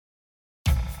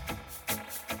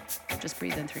just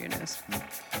breathe in through your nose,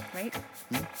 right?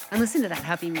 And listen to that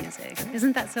happy music.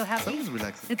 Isn't that so happy? It's always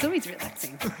relaxing. It's always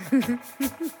relaxing.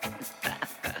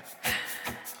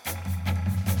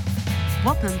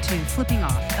 Welcome to Flipping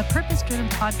Off, a purpose-driven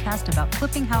podcast about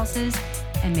flipping houses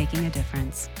and making a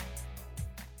difference.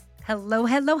 Hello,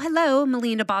 hello, hello.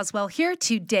 Melina Boswell here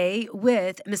today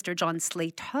with Mr. John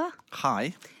Slater.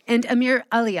 Hi. And Amir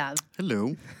Aliyev.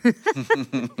 Hello. Did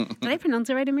I pronounce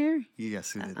it right, Amir?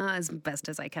 Yes, you did. As best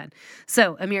as I can.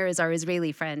 So Amir is our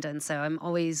Israeli friend, and so I'm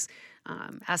always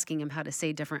asking him how to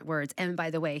say different words. And by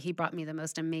the way, he brought me the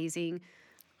most amazing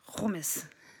hummus.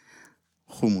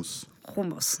 Hummus.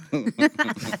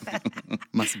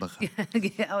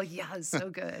 Masbacha. Oh, yeah, it's so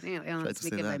good. Anyway, let's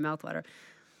make it my mouth water.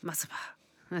 Masbach.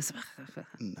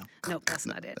 No. Nope, that's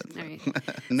not it. All right.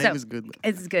 Name is good.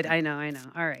 It's good. I know.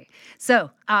 All right. So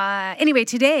anyway,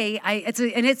 today it's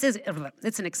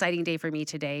an exciting day for me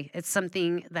today. It's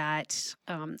something that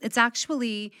it's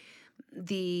actually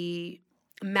the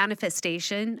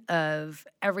manifestation of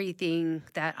everything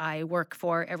that I work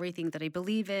for, everything that I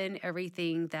believe in,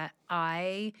 everything that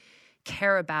I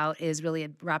care about is really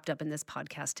wrapped up in this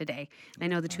podcast today. And I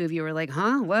know the two of you are like,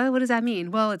 huh? What does that mean?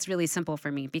 Well, it's really simple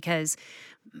for me because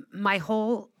my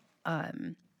whole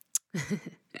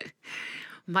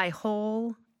my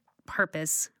whole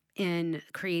purpose in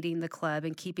creating the club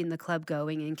and keeping the club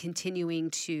going and continuing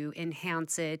to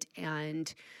enhance it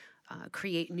and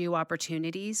create new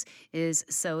opportunities is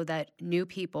so that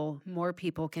more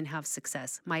people can have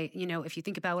success. If you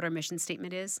think about what our mission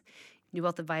statement is, New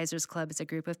Wealth Advisors Club is a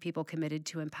group of people committed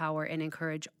to empower and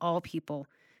encourage all people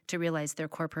to realize their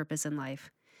core purpose in life.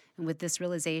 And with this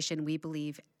realization, we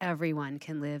believe everyone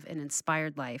can live an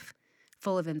inspired life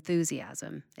full of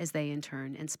enthusiasm as they in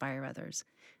turn inspire others.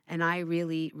 And I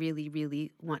really, really,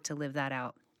 really want to live that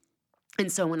out. And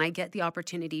so when I get the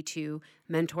opportunity to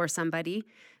mentor somebody,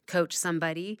 coach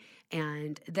somebody,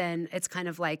 and then it's kind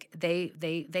of like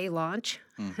they launch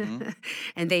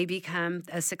and they become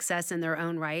a success in their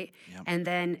own right. Yep. And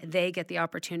then they get the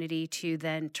opportunity to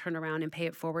then turn around and pay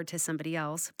it forward to somebody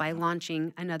else by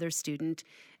launching another student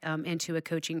into a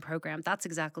coaching program. That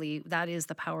is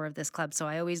the power of this club. So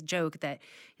I always joke that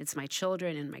it's my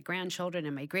children and my grandchildren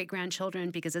and my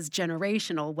great-grandchildren because it's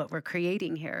generational what we're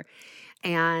creating here.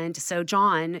 And so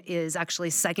John is actually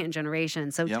second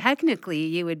generation. So technically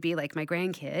you would be like my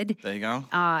grandkid. There you go.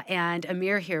 And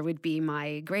Amir here would be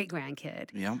my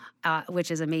great-grandkid, which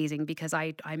is amazing because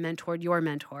I mentored your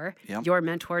mentor. Yep. Your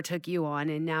mentor took you on,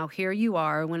 and now here you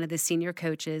are, one of the senior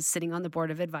coaches sitting on the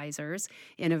board of advisors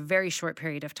in a very short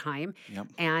period of time. Yep.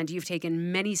 And you've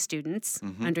taken many students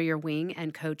under your wing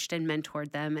and coached and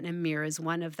mentored them, and Amir is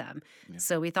one of them. Yep.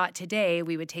 So we thought today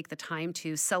we would take the time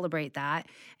to celebrate that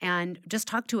and just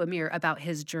talk to Amir about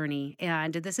his journey.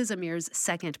 And this is Amir's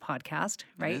second podcast,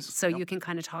 right? So you can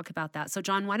kind of talk about that. So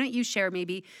John, why don't you share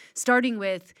maybe starting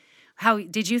with how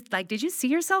did you see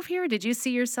yourself here? Did you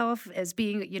see yourself as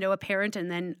being, a parent,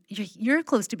 and then you're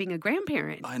close to being a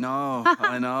grandparent? I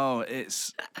know.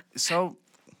 It's so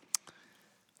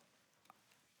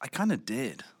I kind of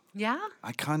did. Yeah?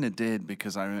 I kind of did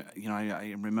because I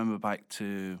remember back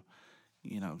to,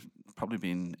 probably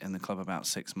been in the club about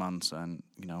 6 months and,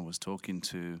 was talking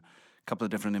to a couple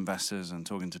of different investors and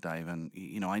talking to Dave, and,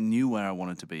 I knew where I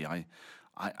wanted to be.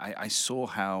 I saw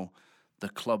how the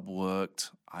club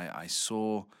worked. I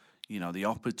saw, the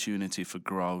opportunity for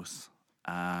growth,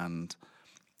 and,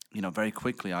 very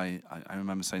quickly I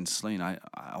remember saying to Celine, I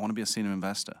want to be a senior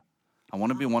investor. I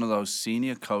want to be one of those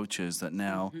senior coaches that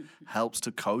now helps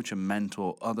to coach and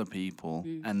mentor other people,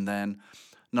 and then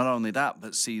not only that,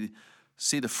 but see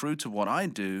the fruit of what I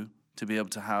do to be able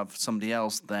to have somebody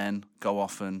else then go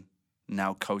off and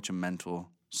now coach and mentor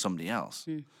somebody else.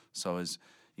 So as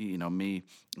me,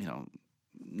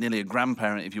 nearly a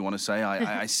grandparent, if you want to say,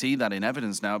 I see that in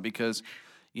evidence now because,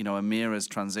 Amir has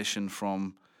transitioned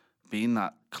from being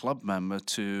that club member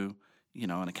to,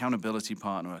 an accountability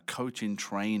partner, a coach in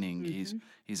training.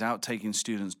 He's out taking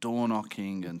students, door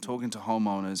knocking and talking to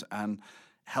homeowners and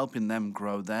helping them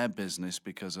grow their business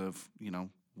because of,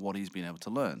 what he's been able to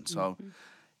learn. So,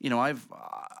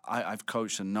 I've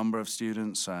coached a number of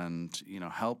students and,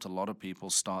 helped a lot of people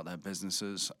start their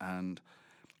businesses, and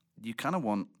you kind of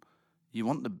want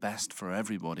the best for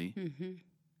everybody,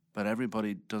 but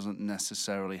everybody doesn't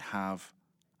necessarily have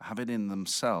it in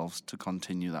themselves to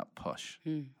continue that push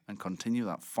and continue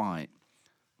that fight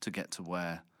to get to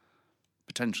where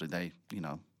potentially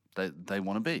they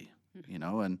want to be,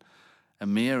 and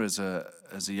Amir is a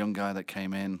young guy that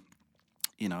came in,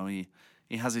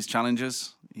 he has his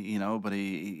challenges, but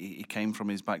he came from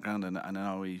his background, and I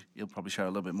know he'll probably share a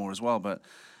little bit more as well, but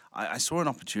I saw an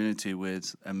opportunity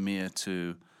with Amir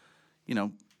to, you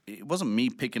know, it wasn't me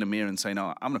picking Amir and saying,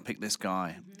 "Oh, I'm going to pick this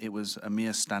guy." It was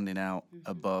Amir standing out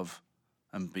above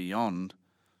and beyond,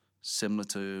 similar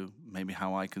to maybe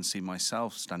how I can see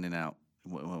myself standing out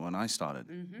when I started,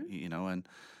 you know, and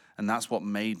that's what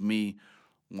made me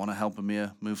want to help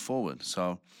Amir move forward.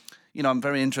 So, you know, I'm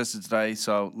very interested today.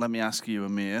 So let me ask you,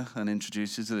 Amir, and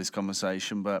introduce you to this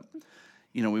conversation. But,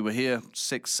 you know, we were here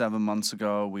 6-7 months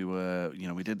ago.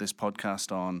 We did this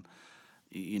podcast on,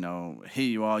 you know, here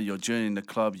you are, you're joining the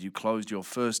club. You closed your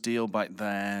first deal back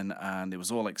then, and it was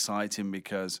all exciting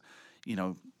because, you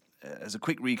know, as a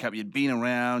quick recap, you'd been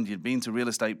around, you'd been to real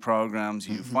estate programs,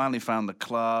 you finally found the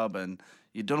club, and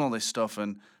you'd done all this stuff,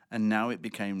 and now it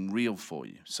became real for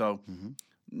you. So,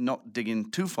 not digging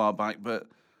too far back, but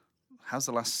how's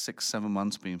the last 6-7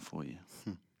 months been for you?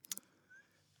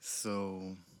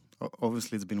 So,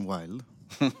 obviously, it's been wild.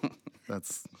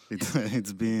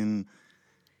 It's been,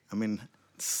 I mean,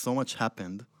 so much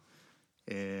happened,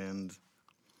 and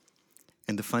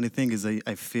the funny thing is,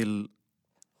 I feel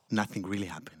nothing really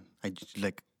happened.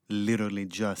 Like literally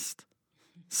just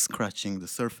scratching the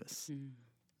surface.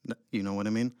 You know what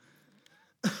I mean?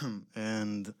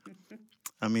 And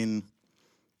I mean,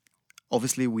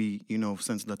 obviously we, you know,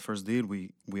 since that first deal, we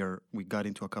got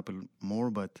into a couple more,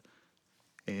 but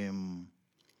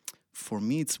for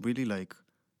me, it's really like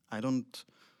I don't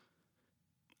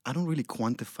really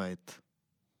quantify it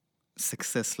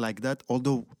success like that.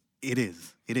 Although it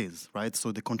is right.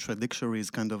 So the contradictory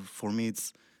is kind of, for me,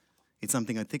 it's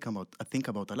something I think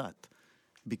about a lot,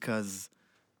 because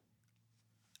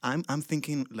I'm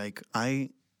thinking like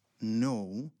I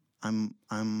know I'm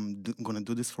gonna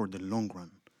do this for the long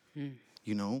run,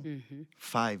 you know,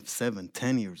 5, 7,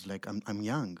 10 years. Like I'm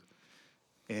young,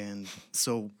 and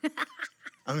so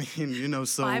I mean, you know,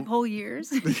 so 5 whole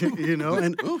years. you know,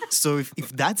 and so if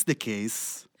that's the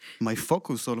case, my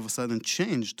focus all of a sudden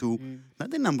changed to not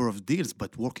the number of deals,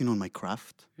 but working on my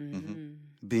craft,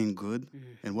 being good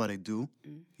in what I do,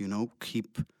 you know,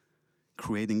 keep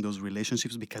creating those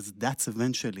relationships, because that's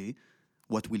eventually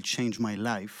what will change my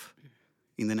life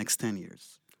in the next 10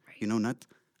 years. Right. You know, not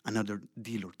another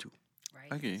deal or two.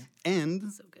 Right. Okay.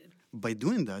 And So good. by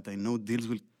doing that, I know deals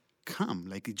will come.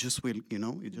 Like it just will, you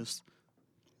know, it just,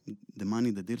 the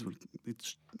money, the deals will,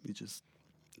 it's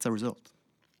a result.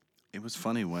 It was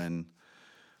funny when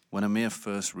Amir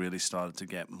first really started to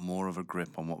get more of a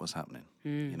grip on what was happening.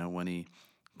 You know, when he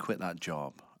quit that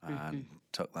job and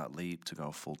took that leap to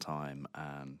go full time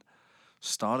and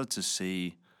started to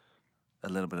see a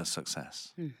little bit of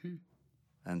success.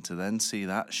 And to then see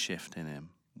that shift in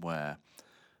him where,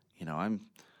 you know,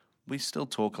 we still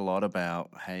talk a lot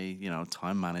about, hey, you know,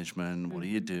 time management, what are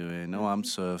you doing? Oh, I'm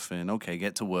surfing. Okay,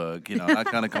 get to work, you know, that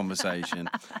kind of conversation.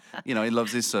 You know, he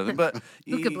loves his surfing, but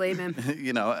Who could blame him?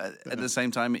 You know, at the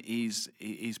same time, he's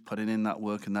putting in that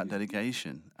work and that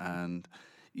dedication. And,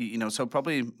 you know, so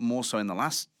probably more so in the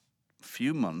last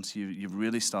few months, you've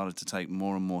really started to take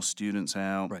more and more students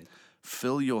out. Right.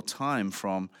 Fill your time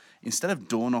from, instead of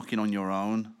door knocking on your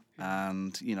own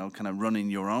and, you know, kind of running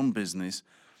your own business.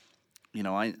 You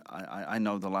know, I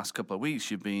know the last couple of weeks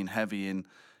you've been heavy in,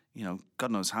 you know, God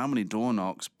knows how many door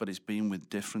knocks, but it's been with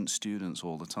different students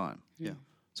all the time. Yeah.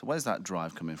 So where's that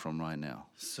drive coming from right now?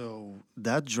 So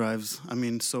that drives, I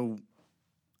mean, so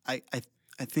I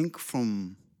think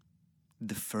from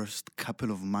the first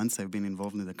couple of months I've been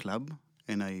involved in the club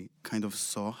and I kind of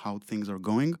saw how things are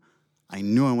going, I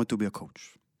knew I want to be a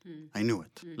coach. I knew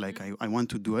it. Like I want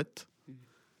to do it.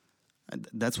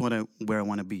 That's where I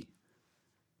want to be.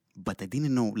 But I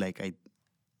didn't know, like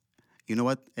you know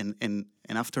what? And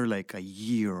after like a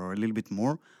year or a little bit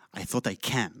more, I thought I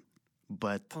can.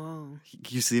 But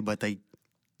you see, but I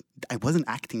wasn't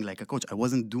acting like a coach. I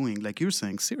wasn't doing, like you're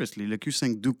saying, seriously, like you're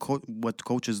saying, do what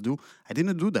coaches do. I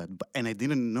didn't do that. And I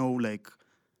didn't know, like,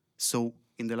 so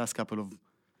in the last couple of,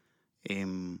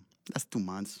 last 2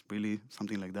 months, really,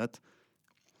 something like that,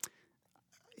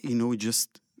 you know, it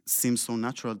just seems so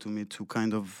natural to me to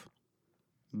kind of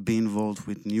be involved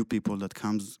with new people that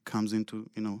comes into,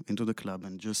 you know, into the club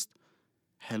and just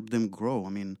help them grow. I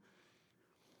mean,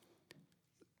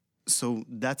 so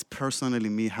that's personally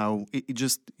me, how I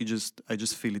just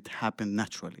feel it happened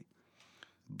naturally.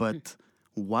 But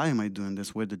why am I doing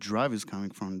this? Where the drive is coming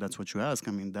from? That's what you ask.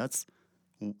 I mean,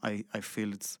 I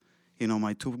feel it's, you know,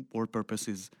 my 2 word purpose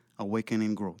is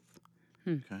awakening growth.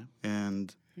 Okay.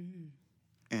 And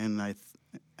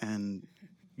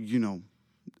you know,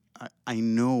 I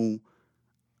know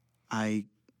I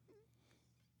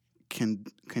can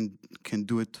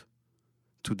do it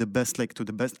to the best,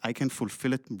 I can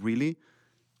fulfill it really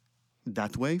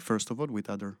that way, first of all, with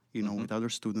other, with other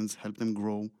students, help them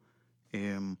grow.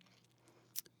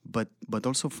 But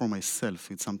also for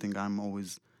myself, it's something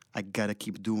I gotta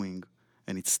keep doing,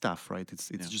 and it's tough, right? It's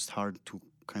just hard to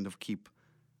kind of keep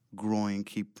growing,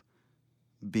 keep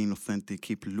being authentic,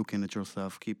 keep looking at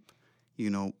yourself, keep,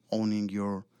 owning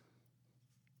your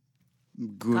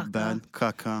good, bad,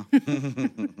 caca,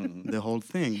 the whole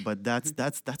thing. But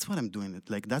that's what I'm doing.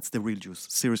 Like, that's the real juice.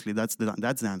 Seriously, that's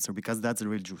the answer, because that's the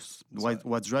real juice.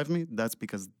 What drives me? That's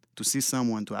because to see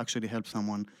someone, to actually help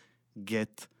someone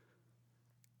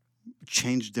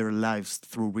change their lives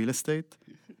through real estate,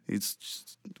 it's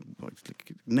just,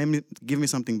 give me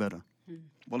something better.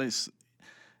 Well,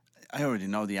 I already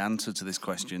know the answer to this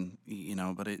question,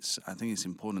 but I think it's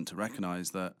important to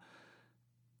recognize that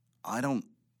I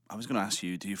was going to ask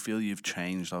you, do you feel you've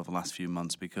changed over the last few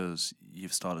months because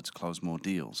you've started to close more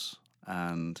deals?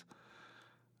 And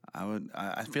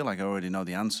I feel like I already know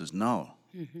the answer is no.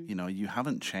 Mm-hmm. You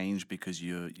haven't changed because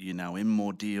you're now in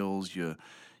more deals, you're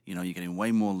getting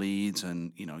way more leads,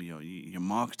 and you're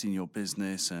marketing your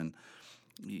business, and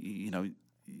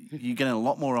you're getting a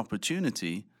lot more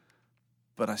opportunity,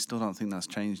 but I still don't think that's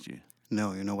changed you.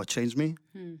 No, you know what changed me?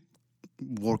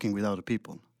 Working with other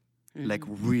people. Mm-hmm. Like,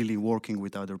 really working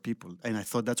with other people. And I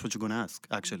thought that's what you're going to ask,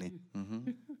 actually.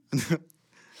 Mm-hmm.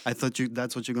 I thought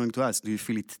that's what you're going to ask. Do you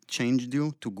feel it changed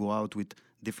you to go out with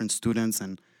different students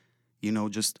and,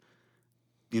 just,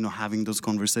 having those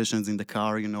conversations in the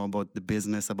car, about the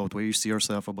business, about where you see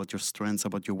yourself, about your strengths,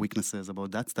 about your weaknesses,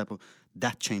 about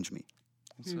that changed me.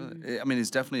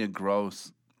 It's definitely a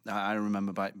growth. I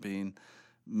remember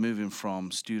moving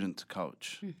from student to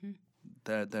coach. Mm-hmm.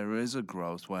 There is a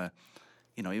growth where,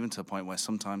 even to the point where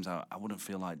sometimes I wouldn't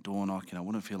feel like door knocking, I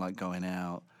wouldn't feel like going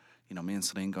out, me and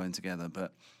Celine going together.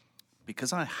 But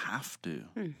because I have to,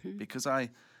 because I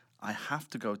have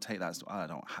to go take that, I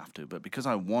don't have to, but because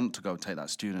I want to go take that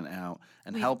student out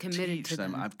and help teach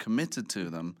them, I've committed to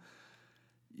them,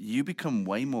 you become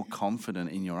way more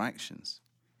confident in your actions.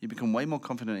 You become way more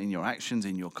confident in your actions,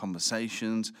 in your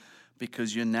conversations,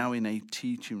 because you're now in a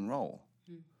teaching role,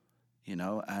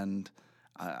 and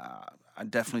I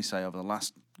definitely say over the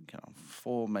last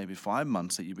 4, maybe 5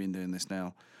 months that you've been doing this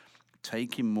now,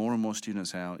 taking more and more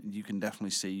students out, you can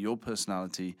definitely see your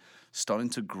personality starting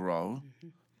to grow,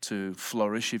 to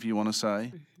flourish, if you want to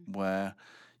say, where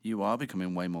you are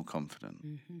becoming way more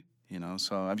confident.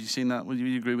 So have you seen that? Would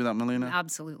you agree with that, Melina?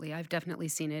 Absolutely. I've definitely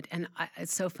seen it. And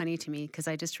it's so funny to me because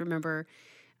I just remember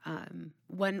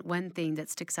one thing that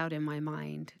sticks out in my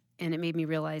mind, and it made me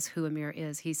realize who Amir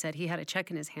is. He said he had a check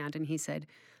in his hand, and he said,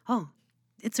 "Oh,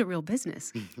 it's a real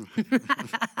business."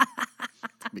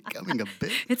 Becoming a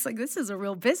bit. It's like, this is a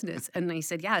real business. And I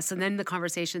said, yes. And then the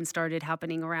conversation started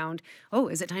happening around, oh,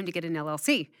 is it time to get an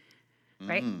LLC?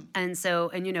 Right? And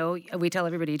so, we tell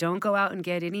everybody, don't go out and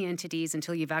get any entities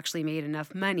until you've actually made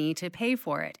enough money to pay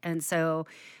for it. And so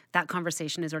that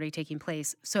conversation is already taking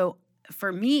place. So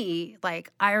for me,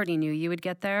 like, I already knew you would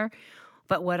get there.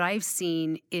 But what I've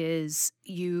seen is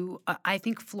I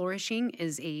think flourishing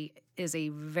is a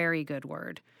very good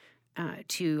word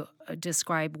to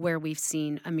describe where we've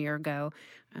seen Amir go.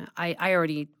 I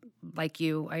already, like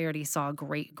you, I already saw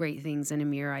great things in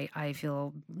Amir. I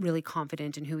feel really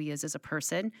confident in who he is as a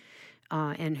person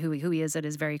and who he is at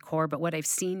his very core. But what I've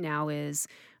seen now is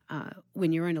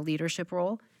when you're in a leadership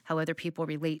role, how other people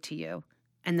relate to you.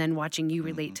 And then watching you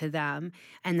relate to them.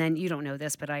 And then you don't know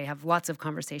this, but I have lots of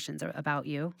conversations about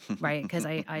you, right? Because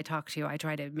I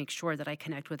try to make sure that I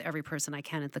connect with every person I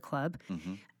can at the club.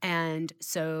 And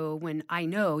so when I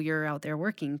know you're out there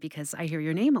working, because I hear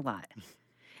your name a lot.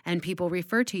 And people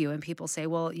refer to you and people say,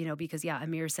 well, because,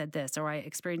 Amir said this, or I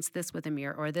experienced this with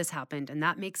Amir, or this happened. And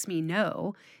that makes me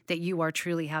know that you are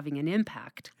truly having an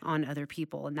impact on other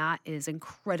people. And that is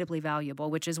incredibly valuable,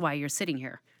 which is why you're sitting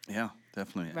here. Yeah,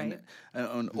 definitely. Right.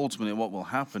 And ultimately what will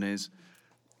happen is,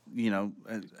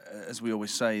 as we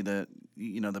always say, that,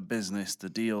 the business, the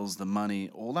deals, the money,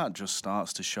 all that just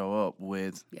starts to show up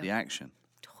with the action.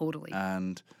 Totally.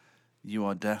 And you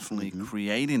are definitely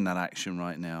creating that action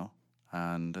right now.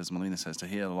 And as Melina says, to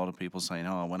hear a lot of people saying,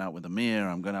 oh, I went out with Amir,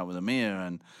 I'm going out with Amir.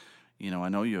 And, I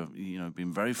know you've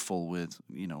been very full with,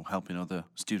 helping other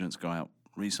students go out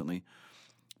recently.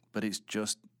 But it's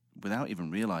just, without even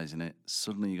realizing it,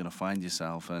 suddenly you're going to find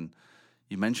yourself. And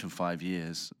you mentioned 5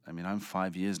 years. I mean, I'm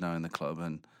 5 years now in the club,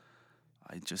 and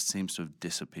it just seems to have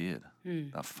disappeared.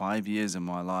 That 5 years in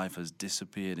my life has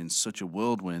disappeared in such a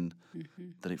whirlwind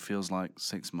that it feels like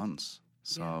 6 months.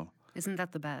 So, isn't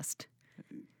that the best?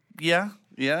 Yeah.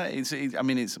 It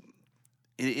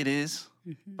is.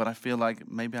 But I feel like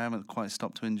maybe I haven't quite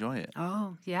stopped to enjoy it.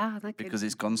 Oh, yeah. Because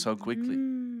it's gone so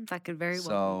quickly. That could very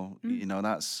well. So, you know,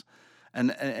 that's,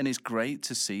 and it's great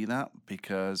to see that,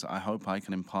 because I hope I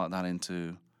can impart that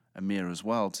into Amir as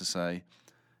well, to say,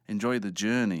 enjoy the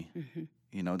journey.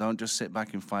 You know, don't just sit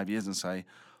back in 5 years and say,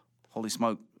 holy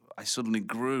smoke, I suddenly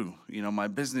grew, you know, my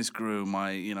business grew,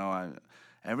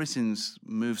 everything's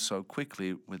moved so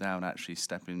quickly, without actually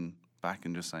stepping back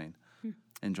and just saying,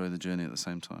 enjoy the journey at the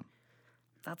same time.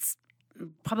 That's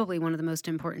probably one of the most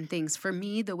important things. For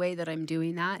me, the way that I'm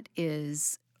doing that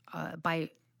is by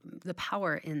the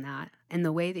power in that. And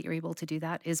the way that you're able to do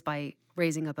that is by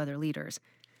raising up other leaders.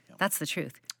 Yep. That's the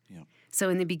truth. Yep. So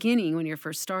in the beginning, when you're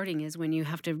first starting, is when you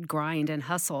have to grind and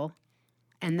hustle.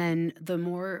 And then the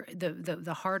more,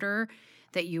 the harder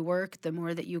that you work, the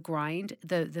more that you grind,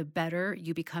 the better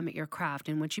you become at your craft.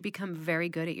 And once you become very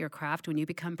good at your craft, when you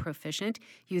become proficient,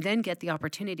 you then get the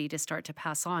opportunity to start to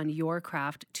pass on your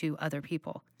craft to other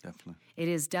people. Definitely. It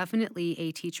is definitely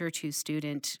a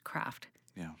teacher-to-student craft.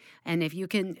 Yeah. And if you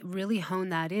can really hone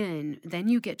that in, then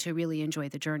you get to really enjoy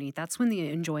the journey. That's when the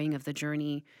enjoying of the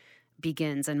journey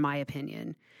begins, in my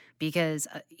opinion, because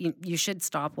you should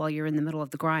stop while you're in the middle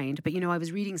of the grind. But, you know, I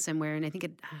was reading somewhere, and I think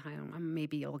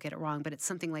maybe I'll get it wrong, but it's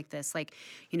something like this. Like,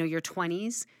 you know, your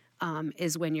 20s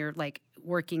is when you're like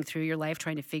working through your life,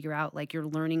 trying to figure out, like, you're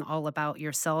learning all about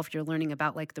yourself. You're learning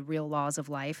about like the real laws of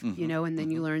life, you know, and then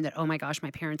you learn that, oh my gosh,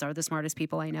 my parents are the smartest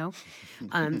people I know.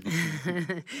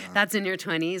 That's in your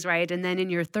 20s, right? And then in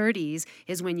your 30s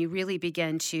is when you really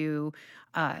begin to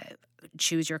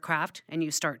choose your craft, and you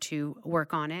start to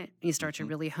work on it. You start to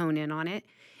really hone in on it.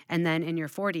 And then in your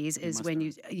 40s is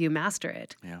when you master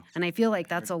it. Yeah. And I feel like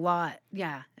that's a lot.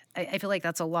 Yeah. I feel like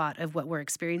that's a lot of what we're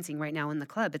experiencing right now in the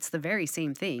club. It's the very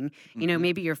same thing. You know,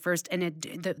 maybe your first, and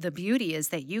the beauty is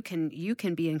that you can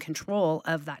be in control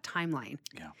of that timeline.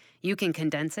 Yeah. You can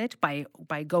condense it by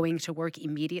going to work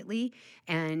immediately,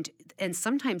 and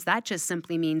sometimes that just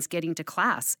simply means getting to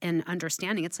class and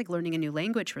understanding. It's like learning a new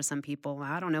language for some people.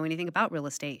 I don't know anything about real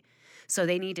estate. So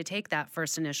they need to take that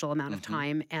first initial amount of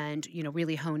time and, you know,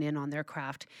 really hone in on their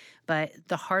craft. But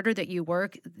the harder that you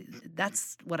work,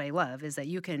 that's what I love, is that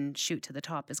you can shoot to the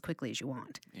top as quickly as you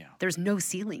want. Yeah. There's no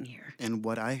ceiling here. And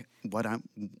what I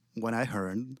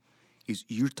heard is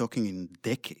you're talking in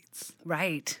decades.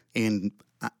 Right. And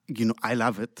you know, I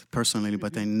love it personally,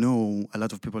 but I know a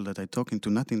lot of people that I talk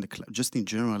into, not in the club, just in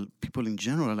general, people in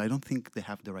general, I don't think they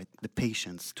have the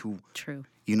patience to. True.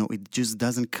 You know, it just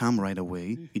doesn't come right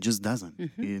away. It just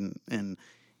doesn't. And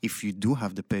if you do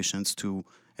have the patience to,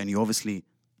 and you obviously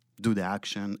do the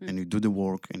action and you do the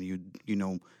work and you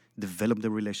know, develop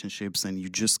the relationships and you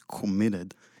just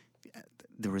committed,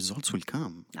 the results will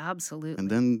come. Absolutely. And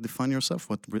then define yourself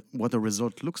what a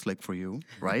result looks like for you,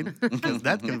 right? Because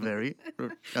that can vary.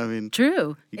 I mean,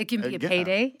 true. It can be a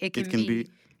payday. It can be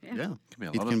yeah. It can be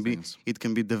a lot of things. It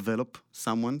can be develop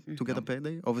someone to get a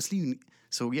payday. Obviously,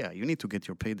 you need to get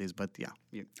your paydays, but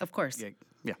of course.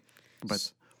 Yeah.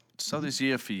 But so this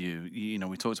year for you, you know,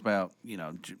 we talked about, you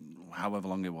know, however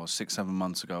long it was, 6-7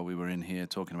 months ago, we were in here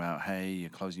talking about, hey, you're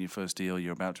closing your first deal,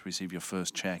 you're about to receive your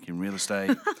first check in real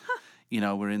estate. You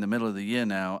know, we're in the middle of the year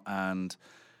now, and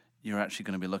you're actually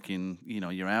going to be looking, you know,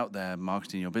 you're out there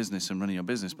marketing your business and running your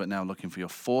business, but now looking for your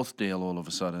fourth deal all of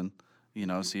a sudden, you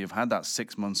know, so you've had that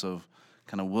 6 months of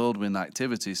kind of whirlwind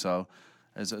activity. So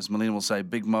as Melina will say,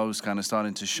 Big Mo's kind of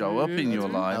starting to show up in your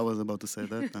life. I was about to say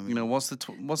that. I mean, you know, what's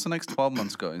the next 12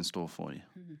 months got in store for you?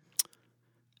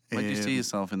 Where do you see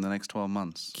yourself in the next 12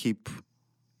 months? Keep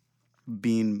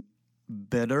being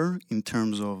better in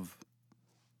terms of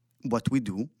what we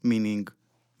do, meaning,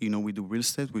 you know, we do real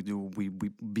estate, we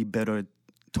be better at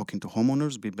talking to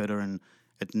homeowners, be better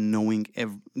at knowing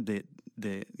the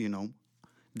you know,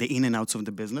 the in and outs of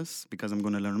the business, because I'm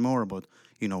going to learn more about,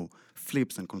 you know,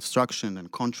 flips and construction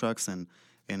and contracts and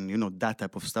you know, that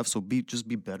type of stuff. So just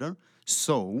be better.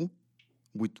 So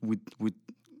with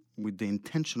the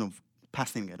intention of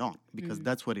passing it on, because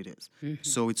that's what it is.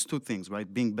 So it's two things,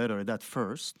 right? Being better at that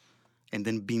first, and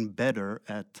then being better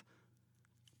at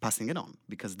passing it on,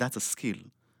 because that's a skill,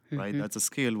 right? That's a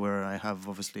skill where I have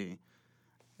obviously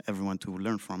everyone to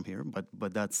learn from here,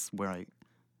 but that's where I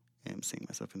am seeing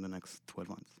myself in the next 12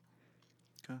 months.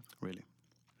 Okay. Really.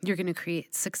 You're going to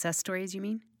create success stories, you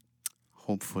mean?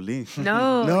 Hopefully.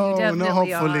 No, you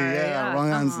definitely hopefully. are. Yeah,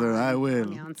 wrong answer. I will.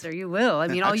 Wrong answer. You will. I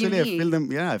mean, actually, all you need. I feel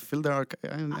them. Yeah, I feel there are.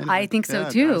 I think so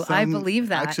too. I believe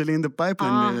that. Actually, in the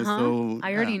pipeline. So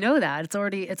I already know that. It's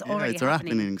already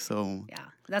happening. So yeah.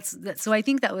 So I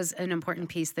think that was an important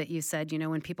piece that you said, you know,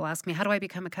 when people ask me, how do I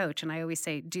become a coach? And I always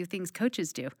say, do things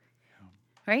coaches do,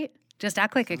 right? Just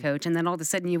act like a coach, and then all of a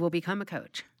sudden you will become a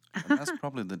coach. And that's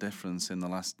probably the difference in the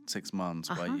last 6 months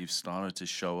where you've started to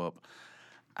show up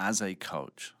as a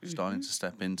coach, starting to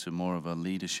step into more of a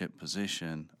leadership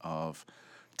position of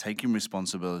taking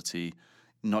responsibility,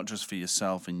 not just for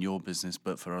yourself and your business,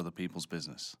 but for other people's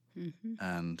business.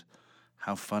 And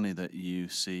how funny that you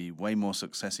see way more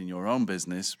success in your own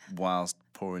business whilst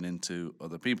pouring into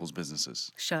other people's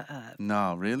businesses. Shut up.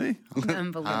 No, really? How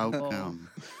Unbelievable. come?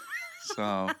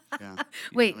 So, Yeah.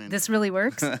 Wait, I mean- this really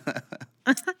works?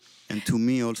 And to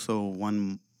me, also,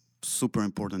 one super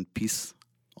important piece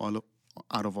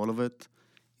out of all of it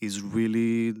is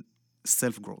really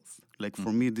self-growth. Like,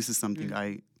 for me, this is something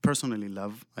I personally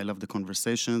love. I love the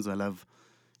conversations. I love,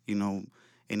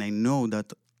 and I know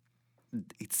that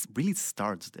it's really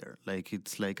starts there. Like,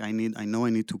 it's like I know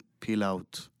I need to peel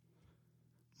out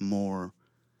more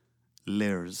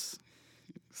layers.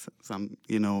 Some,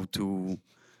 to,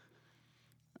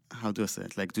 how do I say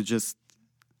it? Like, to just,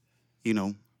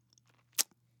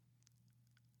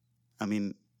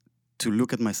 to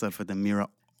look at myself at the mirror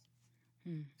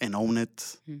and own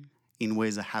it in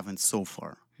ways I haven't so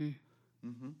far.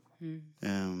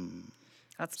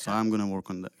 That's So tough. I'm going to work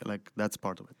on that. Like, that's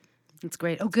part of it. That's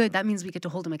great. Oh, good. That means we get to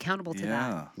hold him accountable to that.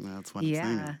 yeah. That's what I'm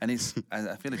saying. Yeah. And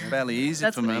I feel it's fairly easy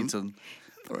That's for me fun. to...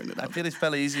 Throwing it I out. feel it's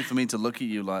fairly easy for me to look at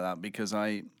you like that because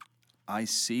I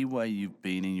see where you've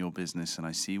been in your business and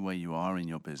I see where you are in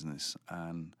your business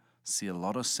and see a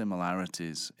lot of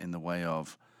similarities in the way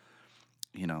of,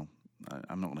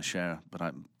 I'm not going to share,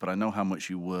 but I know how much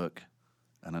you work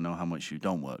and I know how much you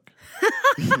don't work.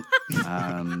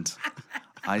 And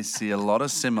I see a lot of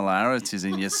similarities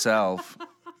in yourself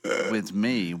with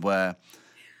me where...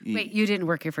 Wait, you didn't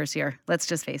work your first year. Let's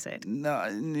just face it.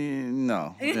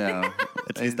 No, yeah.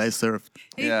 At least I served.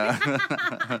 Yeah,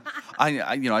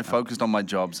 I focused on my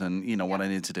jobs and what I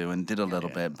needed to do and did a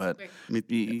little bit, but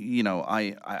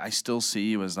I still see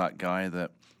you as that guy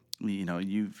that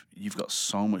you've got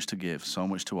so much to give, so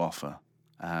much to offer,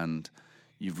 and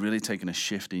you've really taken a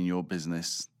shift in your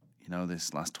business,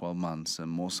 this last 12 months and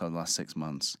more so the last 6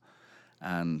 months,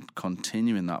 and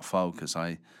continuing that focus.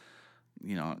 I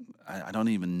don't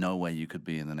even know where you could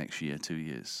be in the next year, 2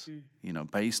 years.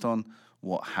 Based on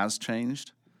what has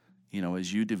changed,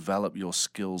 as you develop your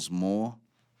skills more,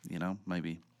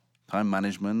 maybe time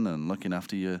management and looking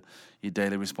after your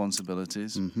daily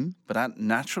responsibilities. But that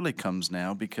naturally comes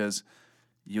now because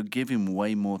you're giving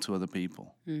way more to other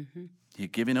people. You're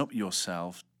giving up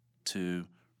yourself to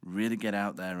really get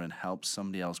out there and help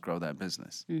somebody else grow their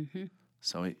business.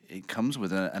 So it comes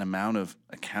with an amount of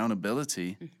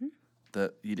accountability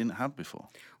that you didn't have before.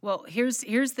 Well, here's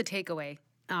the takeaway.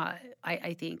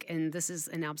 I think, and this is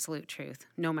an absolute truth,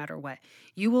 no matter what.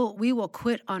 We will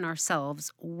quit on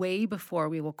ourselves way before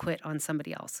we will quit on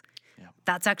somebody else. Yeah.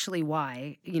 That's actually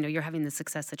why, you're having the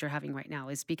success that you're having right now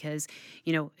is because,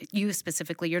 you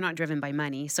specifically, you're not driven by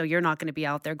money. So you're not going to be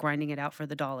out there grinding it out for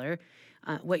the dollar.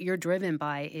 What you're driven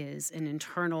by is an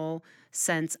internal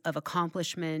sense of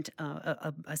accomplishment,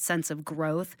 a sense of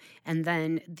growth, and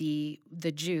then the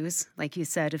juice, like you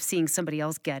said, of seeing somebody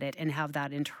else get it and have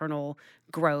that internal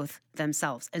growth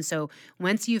themselves. And so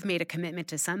once you've made a commitment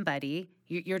to somebody,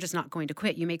 you're just not going to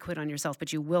quit. You may quit on yourself,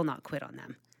 but you will not quit on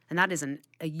them. And that is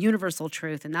a universal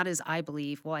truth. And that is, I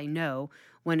believe, I know,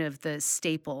 one of the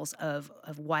staples of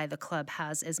why the club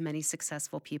has as many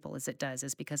successful people as it does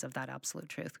is because of that absolute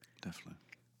truth. Definitely.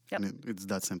 Yep. And it's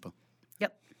that simple.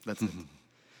 Yep. That's it.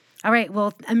 All right.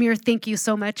 Well, Amir, thank you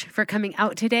so much for coming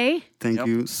out today. Thank Yep.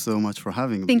 you so much for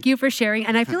having me. Thank you for sharing.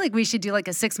 And I feel like we should do like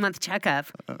a 6-month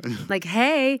checkup. Like,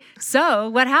 hey, so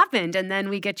what happened? And then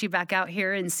we get you back out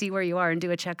here and see where you are and do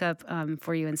a checkup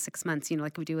for you in 6 months,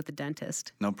 like we do with the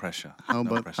dentist. No pressure. How No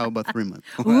about pressure. 3 months?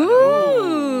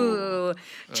 Ooh,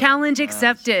 challenge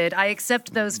accepted. I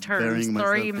accept those terms. Burying myself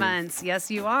 3 here. months.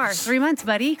 Yes, you are. 3 months,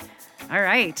 buddy. All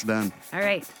right. Done. All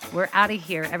right. We're out of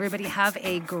here. Everybody have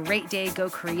a great day.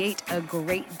 Go create a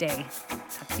great day.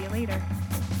 Talk to you later.